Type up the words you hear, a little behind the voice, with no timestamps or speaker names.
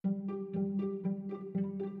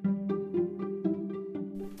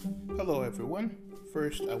Hello everyone.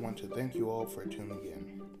 First, I want to thank you all for tuning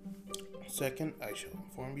in. Second, I shall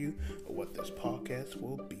inform you of what this podcast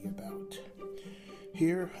will be about.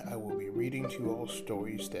 Here, I will be reading to you all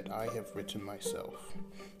stories that I have written myself.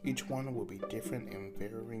 Each one will be different in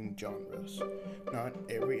varying genres. Not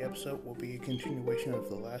every episode will be a continuation of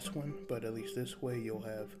the last one, but at least this way you'll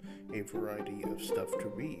have a variety of stuff to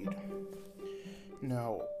read.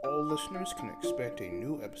 Now, all listeners can expect a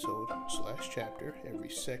new episode/chapter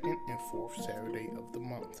every second and fourth Saturday of the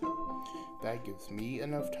month. That gives me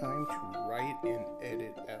enough time to write and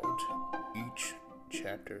edit out each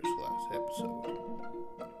chapter/episode.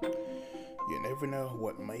 You never know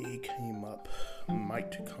what might come up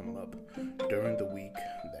during the week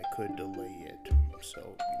that could delay it.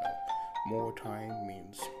 So, more time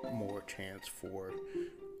means more chance for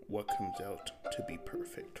what comes out to be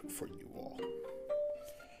perfect for you all.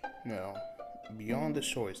 Now, beyond the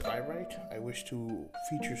stories I write, I wish to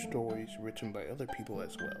feature stories written by other people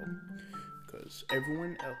as well. Because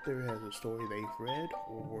everyone out there has a story they've read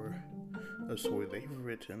or a story they've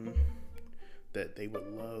written that they would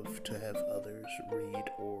love to have others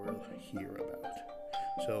read or hear about.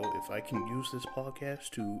 So if I can use this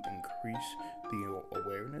podcast to increase the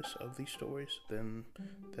awareness of these stories, then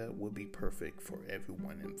that would be perfect for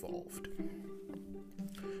everyone involved.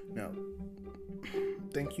 Now,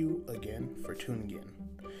 thank you again for tuning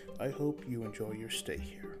in. I hope you enjoy your stay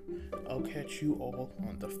here. I'll catch you all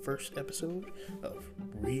on the first episode of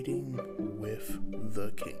Reading with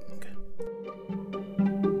the King.